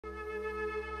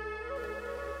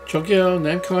Chogyal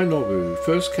Namkhai Norbu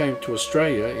first came to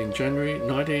Australia in January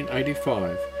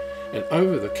 1985, and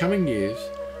over the coming years,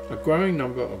 a growing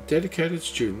number of dedicated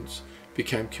students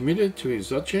became committed to his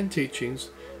Dzogchen teachings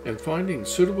and finding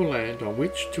suitable land on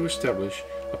which to establish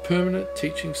a permanent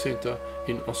teaching centre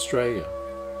in Australia.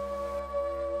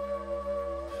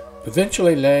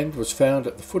 Eventually land was found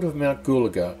at the foot of Mount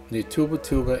Goolagga near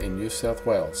Tilba in New South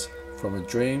Wales, from a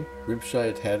dream Rinpoche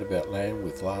had had about land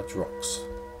with large rocks.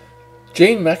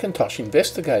 Jean McIntosh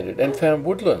investigated and found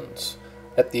woodlands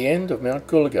at the end of Mount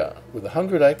Goolagga with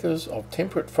 100 acres of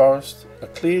temperate forest, a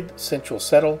cleared central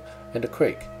saddle and a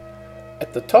creek.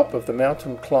 At the top of the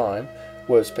mountain climb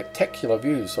were spectacular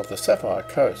views of the Sapphire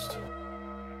Coast.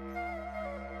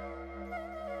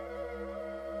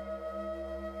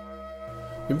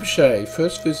 Rinpoche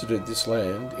first visited this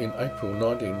land in April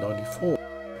 1994.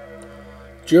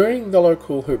 During the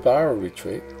local Hubara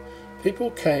retreat,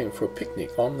 people came for a picnic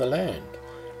on the land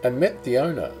and met the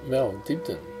owner, Mel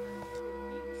Dibden.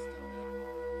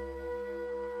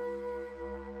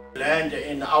 Land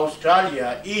in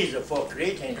Australia is for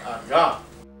creating a job.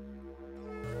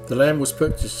 The land was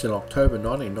purchased in October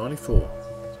 1994.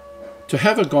 To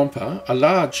have a gompa, a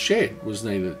large shed was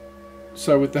needed.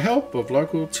 So with the help of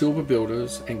local Tilba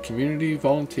builders and community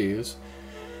volunteers,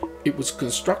 it was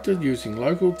constructed using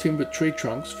local timber tree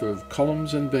trunks for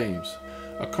columns and beams.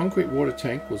 A concrete water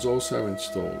tank was also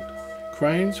installed.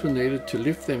 Cranes were needed to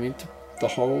lift them into the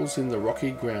holes in the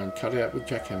rocky ground cut out with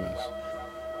jackhammers.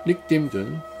 Nick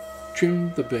Dimden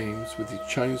trimmed the beams with his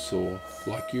chainsaw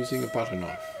like using a butter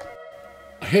knife.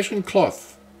 A hessian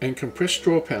cloth and compressed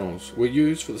straw panels were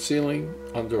used for the ceiling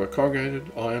under a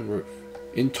corrugated iron roof.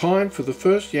 In time for the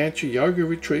first Yanchi yoga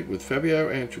retreat with Fabio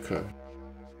Antrico.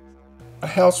 A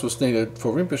house was needed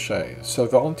for Rinpoche, so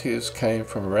volunteers came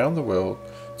from around the world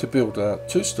to build a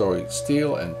two-storey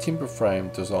steel and timber frame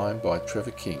designed by Trevor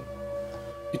King.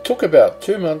 It took about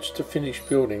 2 months to finish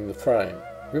building the frame.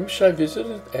 Rinpoche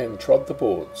visited and trod the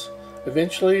boards.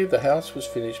 Eventually the house was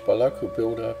finished by local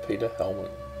builder Peter Hellman.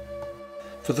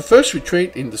 For the first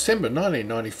retreat in December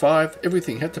 1995,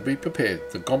 everything had to be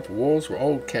prepared. The gompa walls were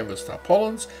old canvas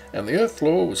tarpaulins and the earth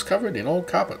floor was covered in old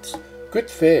carpets. Grit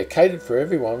Fair catered for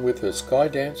everyone with her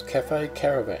Skydance Cafe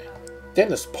caravan.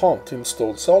 Dennis Pont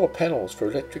installed solar panels for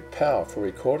electric power for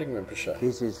recording Rinpoche.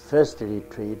 This is first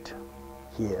retreat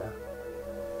here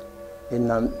in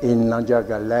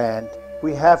Namgyalgar land.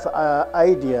 We have an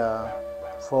idea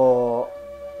for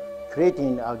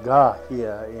creating a gar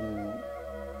here in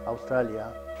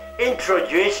Australia.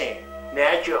 Introducing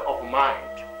nature of mind.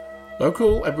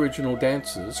 Local Aboriginal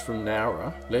dancers from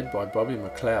Nowra, led by Bobby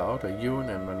McLeod, a Yuan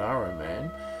and Monaro man,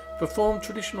 performed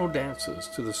traditional dances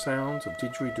to the sounds of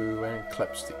didgeridoo and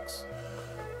clapsticks.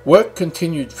 Work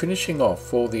continued finishing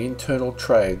off all the internal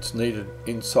trades needed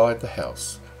inside the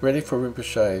house, ready for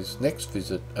Rinpoche's next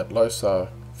visit at Losar,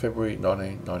 February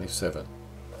 1997.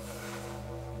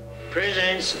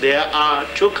 Presence, there are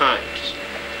two kinds.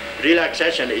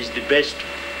 Relaxation is the best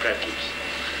practice.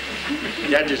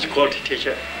 That is called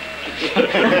teacher.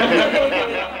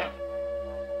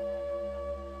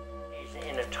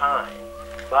 In a time,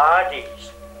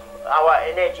 bodies, our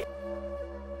energy.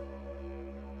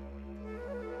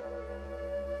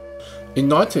 In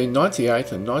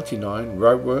 1998 and 99,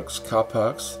 roadworks, car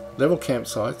parks, level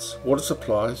campsites, water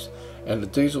supplies and the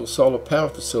diesel solar power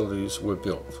facilities were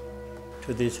built.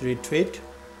 To this retreat,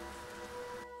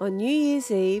 on New Year's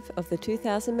Eve of the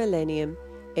 2000 millennium,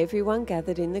 everyone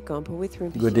gathered in the gompa with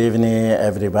Rinpoche. Good evening,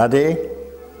 everybody.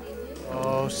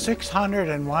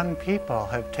 601 people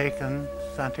have taken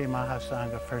Santi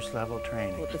Mahasangha first level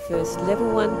training. The first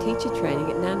level 1 teacher training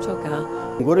at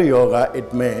Namgyalgar. Guru Yoga,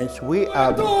 it means we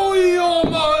are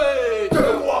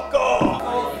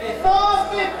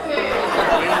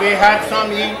we had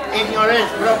some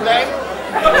ignorance problem.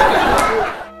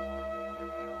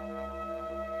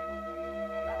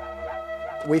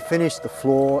 We finished the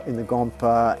floor in the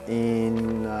gompa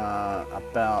in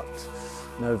about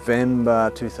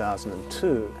November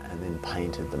 2002 and then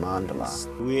painted the mandala.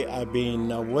 We have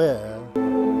been aware.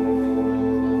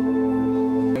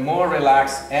 More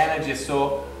relaxed energy,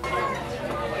 so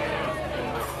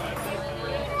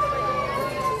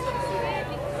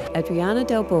Adriana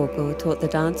Del Borgo taught the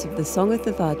dance of the Song of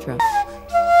the Vajra.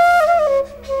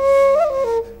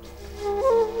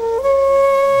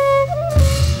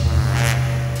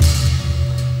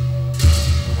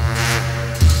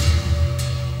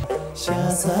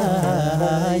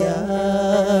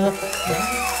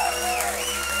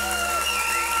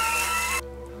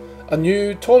 A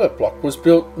new toilet block was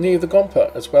built near the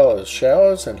gompa, as well as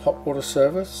showers and hot water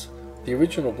service. The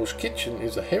original bush kitchen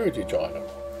is a heritage item.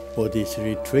 For this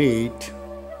retreat,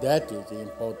 That is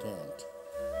important.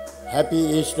 Happy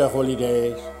Easter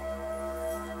holidays,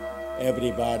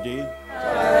 everybody.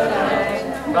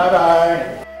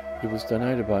 Bye-bye. It was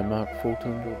donated by Mark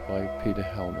Fulton, built by Peter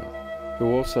Hellman,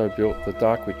 who also built the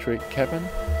Dark Retreat cabin,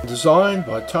 designed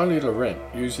by Tony Laurent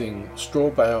using straw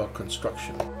bale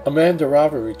construction. A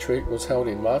Mandarava retreat was held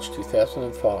in March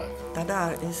 2005.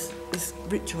 Dada is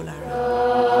ritual area.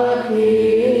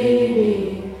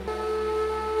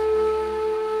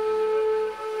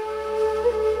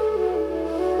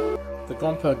 The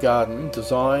Gompa garden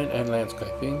design and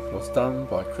landscaping was done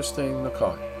by Christine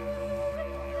Nakai.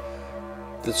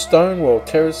 The stone wall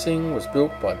terracing was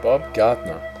built by Bob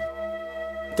Gardner.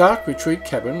 Dark Retreat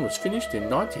cabin was finished in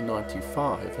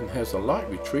 1995 and has a light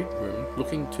retreat room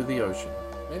looking to the ocean.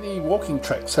 Many walking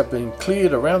tracks have been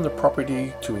cleared around the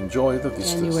property to enjoy the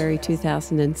vistas. January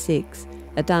 2006,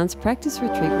 a dance practice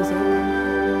retreat was organised.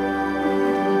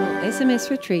 SMS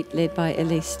retreat led by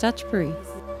Elise Stutchbury.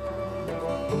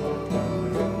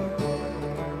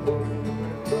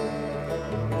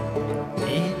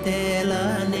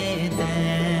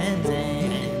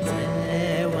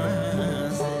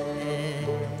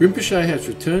 Rinpoche has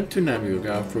returned to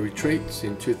Namgyalgar for retreats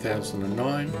in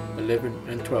 2009, 11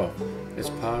 and 12 as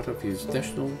part of his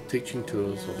National Teaching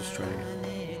Tours of Australia.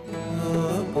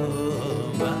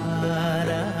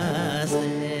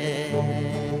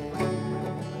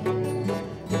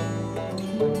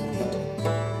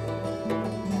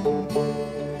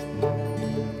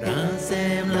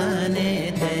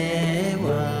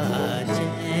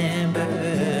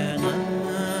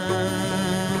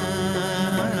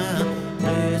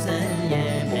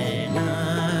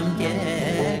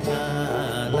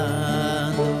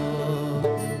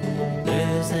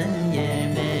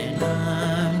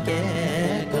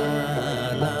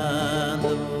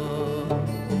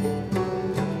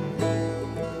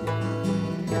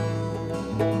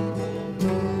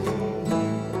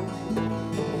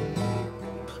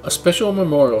 A special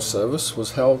memorial service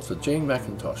was held for Jean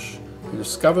McIntosh, who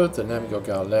discovered the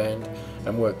Namgyalgar land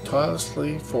and worked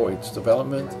tirelessly for its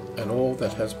development and all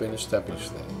that has been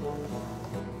established there.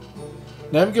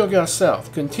 Namgyalgar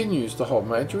South continues to hold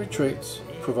major retreats,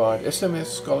 provide SMS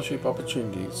scholarship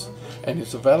opportunities, and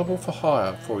is available for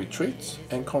hire for retreats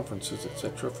and conferences,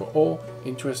 etc. for all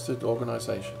interested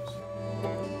organisations.